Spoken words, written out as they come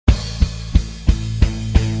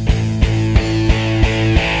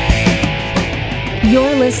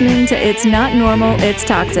You're listening to It's Not Normal, It's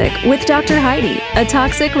Toxic with Dr. Heidi, a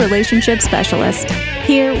toxic relationship specialist.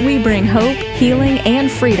 Here, we bring hope, healing, and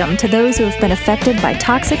freedom to those who have been affected by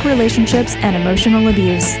toxic relationships and emotional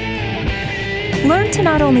abuse. Learn to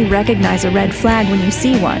not only recognize a red flag when you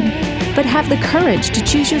see one, but have the courage to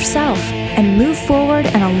choose yourself and move forward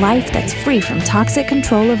in a life that's free from toxic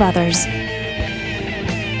control of others.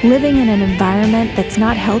 Living in an environment that's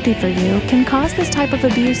not healthy for you can cause this type of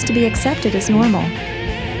abuse to be accepted as normal.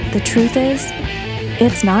 The truth is,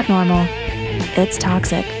 it's not normal. It's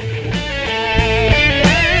toxic.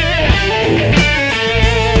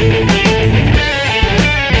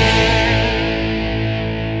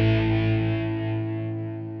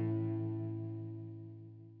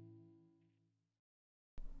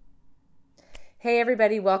 Hey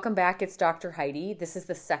everybody, welcome back. It's Dr. Heidi. This is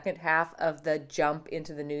the second half of the Jump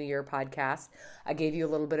into the New Year podcast. I gave you a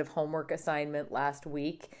little bit of homework assignment last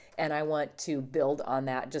week, and I want to build on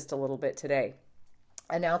that just a little bit today.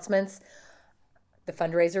 Announcements. The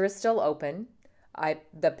fundraiser is still open.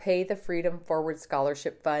 The Pay the Freedom Forward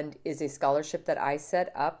Scholarship Fund is a scholarship that I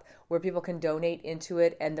set up where people can donate into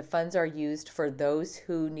it, and the funds are used for those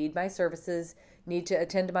who need my services, need to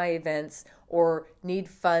attend my events, or need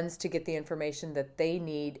funds to get the information that they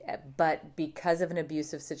need, but because of an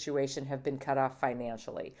abusive situation have been cut off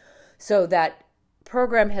financially. So that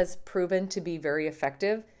program has proven to be very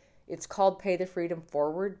effective. It's called Pay the Freedom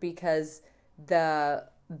Forward because the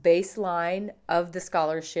baseline of the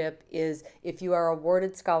scholarship is if you are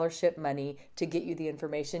awarded scholarship money to get you the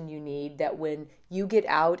information you need, that when you get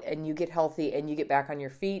out and you get healthy and you get back on your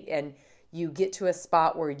feet and you get to a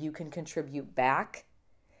spot where you can contribute back,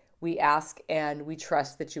 we ask and we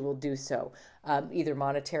trust that you will do so, either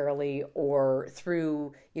monetarily or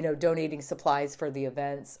through, donating supplies for the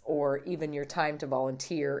events, or even your time to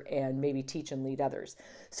volunteer and maybe teach and lead others.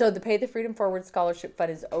 So the Pay the Freedom Forward Scholarship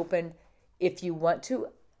Fund is open. If you want to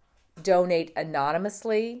donate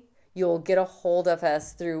anonymously, you'll get a hold of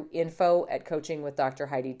us through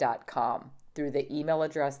info@coachingwithdrheidi.com through the email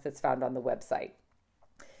address that's found on the website.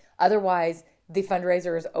 Otherwise, the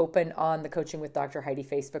fundraiser is open on the Coaching with Dr. Heidi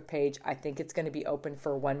Facebook page. I think it's going to be open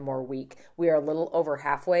for one more week. We are a little over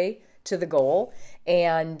halfway to the goal,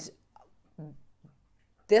 and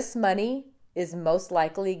this money is most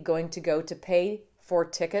likely going to go to pay for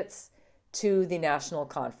tickets to the national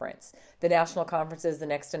conference. The national conference is the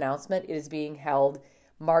next announcement. It is being held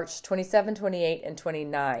March 27, 28, and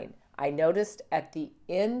 29. I noticed at the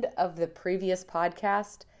end of the previous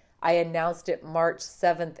podcast, I announced it March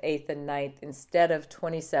 7th, 8th, and 9th instead of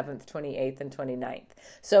 27th, 28th, and 29th.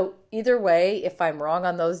 So either way, if I'm wrong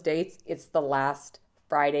on those dates, it's the last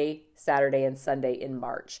Friday, Saturday, and Sunday in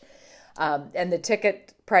March. And the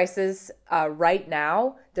ticket prices right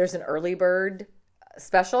now, there's an early bird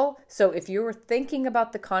special. So if you were thinking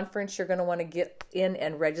about the conference, you're going to want to get in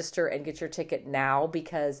and register and get your ticket now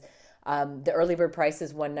because the early bird price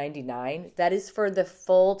is $199. That is for the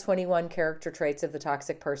full 21 character traits of the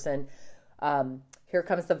toxic person. Here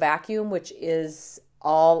comes the vacuum, which is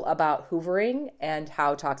all about hoovering and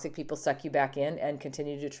how toxic people suck you back in and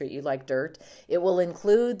continue to treat you like dirt. It will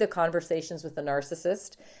include the conversations with the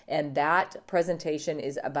narcissist, and that presentation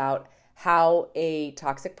is about how a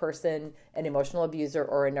toxic person, an emotional abuser,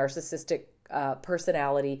 or a narcissistic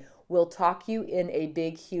personality will talk you in a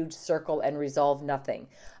big, huge circle and resolve nothing.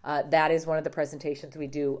 That is one of the presentations we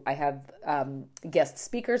do. I have guest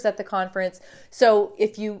speakers at the conference. So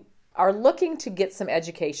if you are looking to get some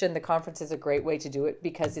education, the conference is a great way to do it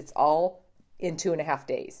because it's all in 2.5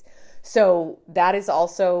 days. So that is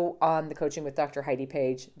also on the Coaching with Dr. Heidi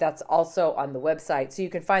page. That's also on the website. So you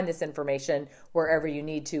can find this information wherever you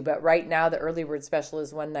need to. But right now, the early bird special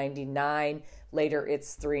is $199. Later,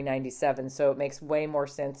 it's $397. So it makes way more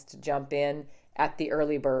sense to jump in at the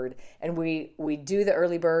early bird. And we do the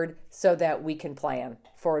early bird so that we can plan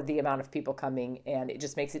for the amount of people coming. And it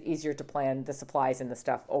just makes it easier to plan the supplies and the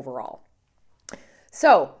stuff overall.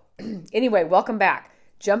 So anyway, welcome back.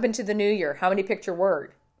 Jump into the new year. How many picked your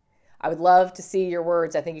word? I would love to see your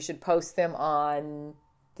words. I think you should post them on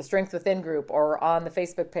the Strength Within group or on the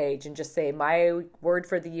Facebook page and just say, my word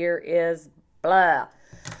for the year is blah.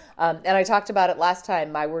 And I talked about it last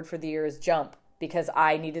time. My word for the year is jump because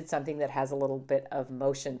I needed something that has a little bit of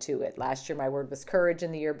motion to it. Last year, my word was courage.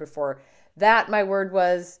 And the year before that, my word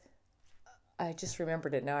was, I just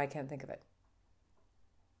remembered it. Now I can't think of it.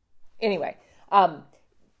 Anyway,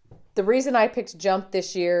 the reason I picked jump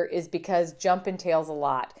this year is because jump entails a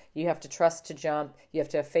lot. You have to trust to jump. You have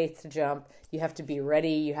to have faith to jump. You have to be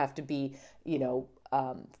ready. You have to be,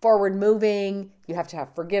 forward moving. You have to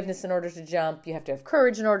have forgiveness in order to jump. You have to have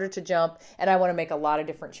courage in order to jump. And I want to make a lot of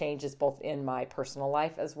different changes, both in my personal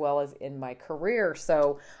life as well as in my career.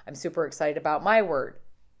 So I'm super excited about my word.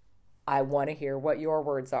 I want to hear what your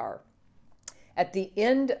words are. At the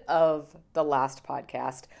end of the last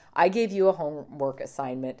podcast, I gave you a homework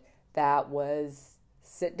assignment that was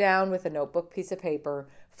sit down with a notebook, piece of paper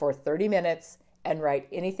for 30 minutes and write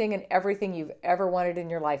anything and everything you've ever wanted in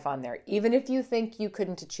your life on there, even if you think you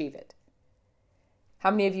couldn't achieve it. How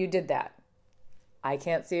many of you did that? I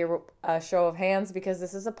can't see a show of hands because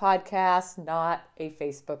this is a podcast, not a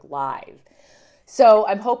Facebook Live. So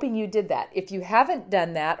I'm hoping you did that. If you haven't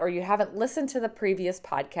done that or you haven't listened to the previous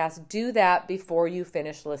podcast, do that before you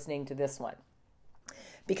finish listening to this one.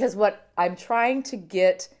 Because what I'm trying to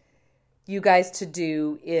get you guys to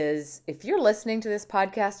do is, if you're listening to this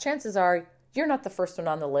podcast, chances are you're not the first one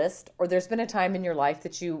on the list, or there's been a time in your life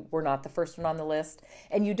that you were not the first one on the list,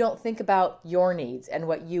 and you don't think about your needs and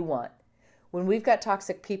what you want. When we've got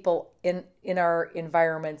toxic people in our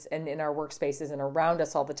environments and in our workspaces and around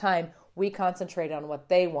us all the time, we concentrate on what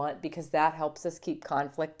they want because that helps us keep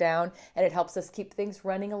conflict down, and it helps us keep things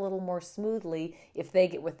running a little more smoothly if they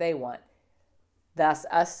get what they want. Thus,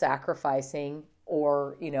 us sacrificing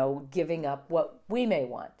or, giving up what we may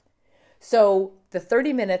want. So the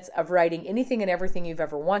 30 minutes of writing anything and everything you've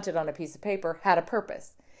ever wanted on a piece of paper had a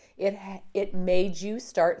purpose. It made you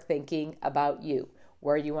start thinking about you,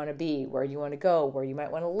 where you want to be, where you want to go, where you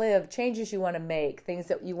might want to live, changes you want to make, things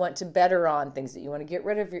that you want to better on, things that you want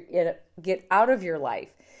to get out of your life.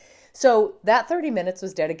 So that 30 minutes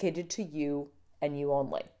was dedicated to you and you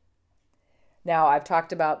only. Now, I've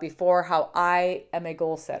talked about before how I am a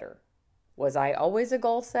goal setter. Was I always a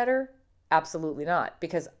goal setter? Absolutely not,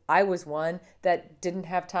 because I was one that didn't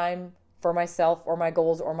have time for myself or my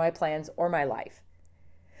goals or my plans or my life.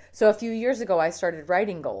 So a few years ago, I started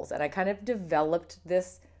writing goals, and I kind of developed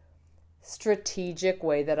this strategic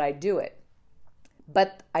way that I do it.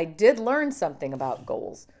 But I did learn something about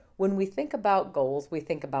goals. When we think about goals, we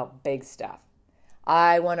think about big stuff.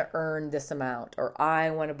 I want to earn this amount, or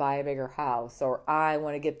I want to buy a bigger house, or I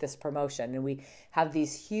want to get this promotion. And we have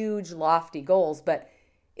these huge, lofty goals. But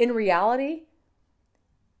in reality,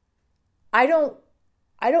 I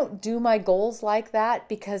don't do my goals like that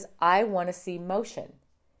because I want to see motion.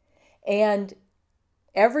 And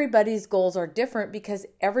everybody's goals are different because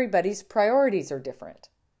everybody's priorities are different.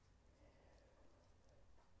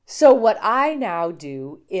 So what I now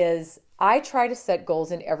do is I try to set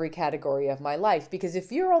goals in every category of my life, because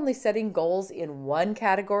if you're only setting goals in one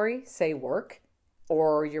category, say work,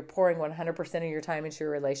 or you're pouring 100% of your time into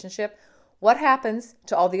your relationship, what happens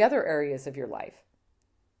to all the other areas of your life?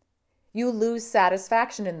 You lose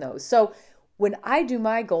satisfaction in those. So when I do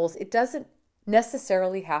my goals, it doesn't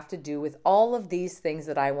necessarily have to do with all of these things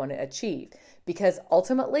that I want to achieve, because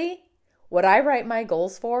ultimately what I write my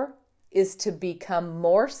goals for is to become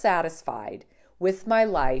more satisfied with my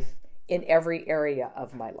life in every area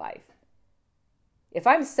of my life. If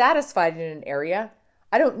I'm satisfied in an area,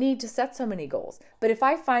 I don't need to set so many goals. But if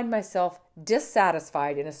I find myself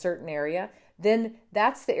dissatisfied in a certain area, then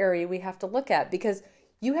that's the area we have to look at, because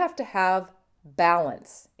you have to have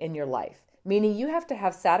balance in your life, meaning you have to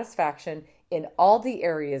have satisfaction in all the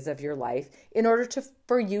areas of your life in order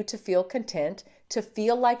for you to feel content, to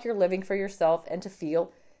feel like you're living for yourself, and to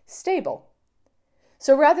feel stable.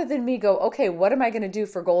 So rather than me go, okay, what am I going to do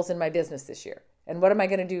for goals in my business this year? And what am I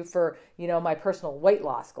going to do for, my personal weight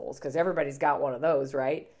loss goals? Because everybody's got one of those,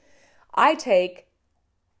 right? I take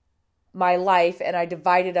my life and I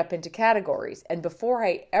divide it up into categories. And before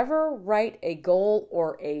I ever write a goal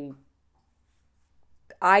or a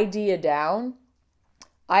idea down,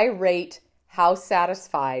 I rate how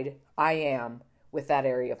satisfied I am with that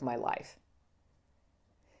area of my life.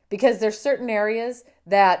 Because there's certain areas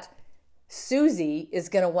that Susie is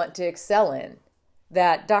going to want to excel in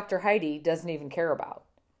that Dr. Heidi doesn't even care about.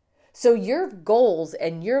 So your goals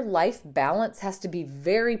and your life balance has to be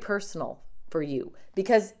very personal for you,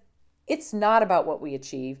 because it's not about what we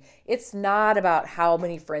achieve. It's not about how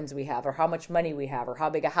many friends we have or how much money we have or how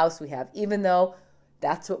big a house we have, even though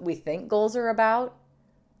that's what we think goals are about.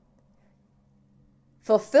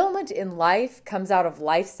 Fulfillment in life comes out of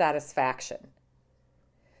life satisfaction.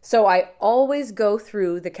 So I always go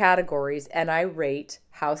through the categories and I rate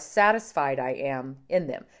how satisfied I am in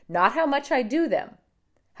them. Not how much I do them,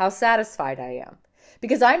 how satisfied I am.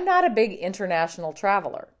 Because I'm not a big international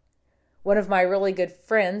traveler. One of my really good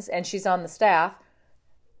friends, and she's on the staff,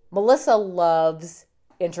 Melissa, loves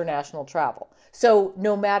international travel. So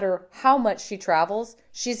no matter how much she travels,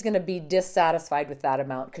 she's going to be dissatisfied with that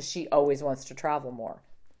amount because she always wants to travel more.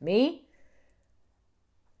 Me?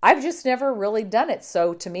 I've just never really done it.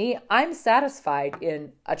 So to me, I'm satisfied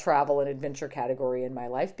in a travel and adventure category in my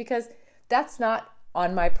life because that's not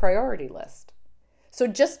on my priority list. So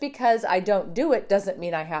just because I don't do it doesn't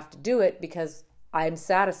mean I have to do it because I'm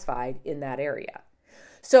satisfied in that area.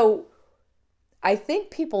 So I think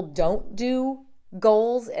people don't do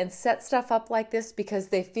goals and set stuff up like this because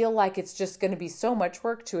they feel like it's just going to be so much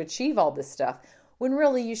work to achieve all this stuff, when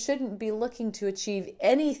really you shouldn't be looking to achieve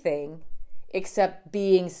anything except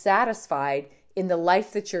being satisfied in the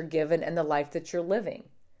life that you're given and the life that you're living.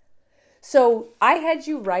 So I had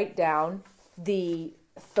you write down the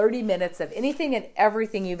 30 minutes of anything and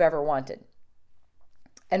everything you've ever wanted.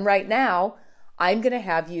 And right now, I'm going to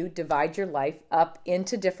have you divide your life up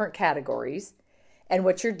into different categories. And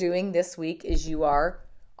what you're doing this week is you are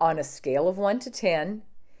on a scale of 1 to 10,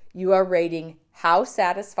 you are rating how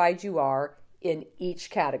satisfied you are in each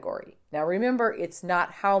category. Now remember, it's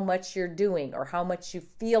not how much you're doing or how much you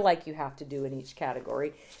feel like you have to do in each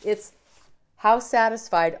category. It's how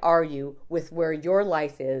satisfied are you with where your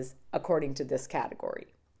life is according to this category.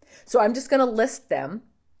 So I'm just going to list them,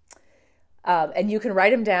 and you can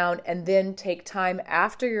write them down and then take time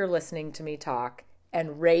after you're listening to me talk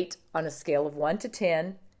and rate on a scale of 1 to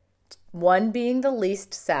 10, 1 being the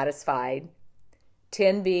least satisfied,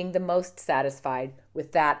 10 being the most satisfied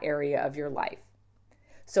with that area of your life.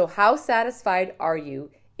 So how satisfied are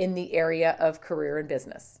you in the area of career and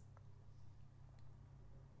business?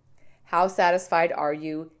 How satisfied are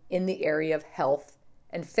you in the area of health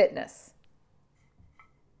and fitness?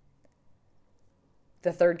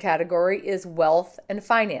 The third category is wealth and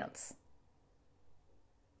finance.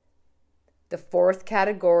 The fourth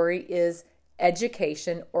category is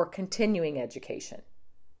education or continuing education.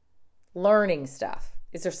 Learning stuff.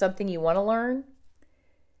 Is there something you want to learn?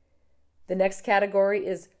 The next category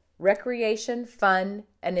is recreation, fun,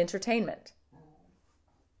 and entertainment.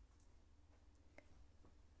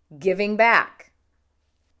 Giving back.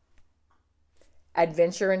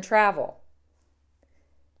 Adventure and travel.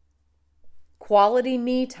 Quality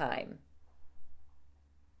me time.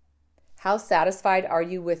 How satisfied are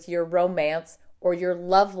you with your romance or your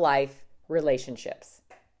love life relationships?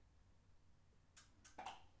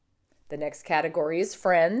 The next category is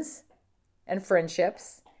friends and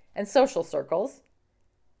friendships and social circles.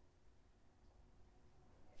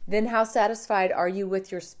 Then how satisfied are you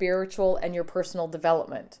with your spiritual and your personal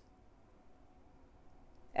development?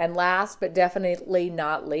 And last but definitely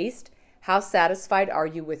not least, how satisfied are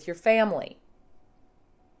you with your family?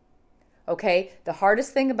 Okay, the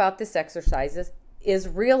hardest thing about this exercise is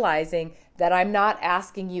realizing that I'm not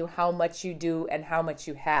asking you how much you do and how much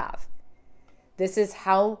you have. This is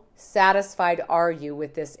how satisfied are you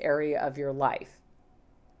with this area of your life.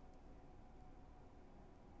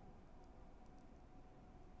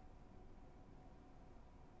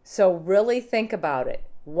 So really think about it.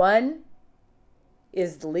 1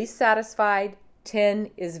 is the least satisfied,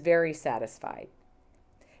 10 is very satisfied.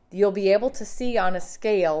 You'll be able to see on a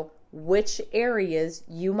scale which areas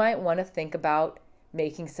you might want to think about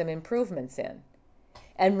making some improvements in.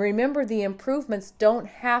 And remember, the improvements don't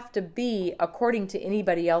have to be according to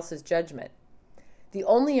anybody else's judgment. The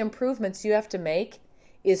only improvements you have to make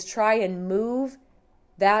is try and move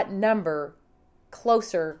that number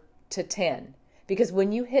closer to 10. Because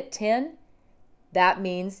when you hit 10, that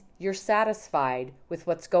means you're satisfied with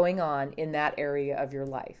what's going on in that area of your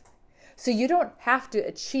life. So you don't have to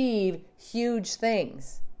achieve huge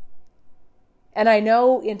things. And I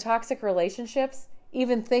know in toxic relationships,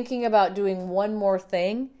 even thinking about doing one more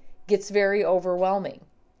thing gets very overwhelming.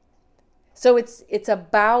 So it's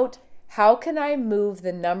about how can I move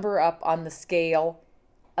the number up on the scale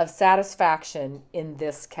of satisfaction in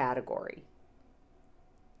this category.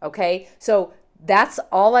 Okay, so that's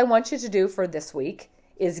all I want you to do for this week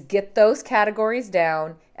is get those categories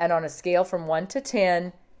down, and on a scale from 1 to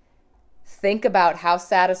 10, think about how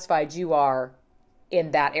satisfied you are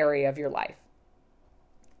in that area of your life.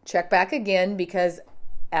 Check back again because,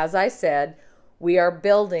 as I said, we are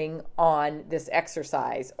building on this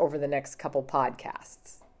exercise over the next couple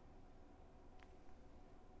podcasts.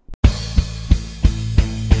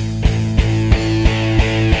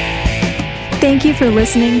 Thank you for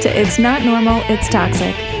listening to It's Not Normal, It's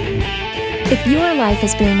Toxic. If your life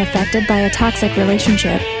is being affected by a toxic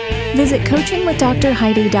relationship, visit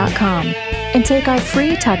coachingwithdrheidi.com and take our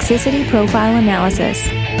free toxicity profile analysis,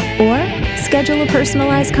 or schedule a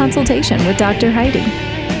personalized consultation with Dr. Heidi.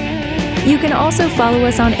 You can also follow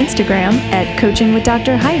us on Instagram at Coaching with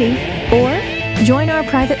Dr. Heidi, or join our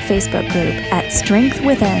private Facebook group at Strength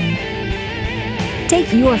Within.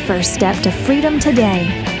 Take your first step to freedom today.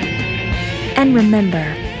 And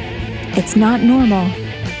remember, it's not normal,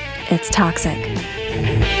 it's toxic.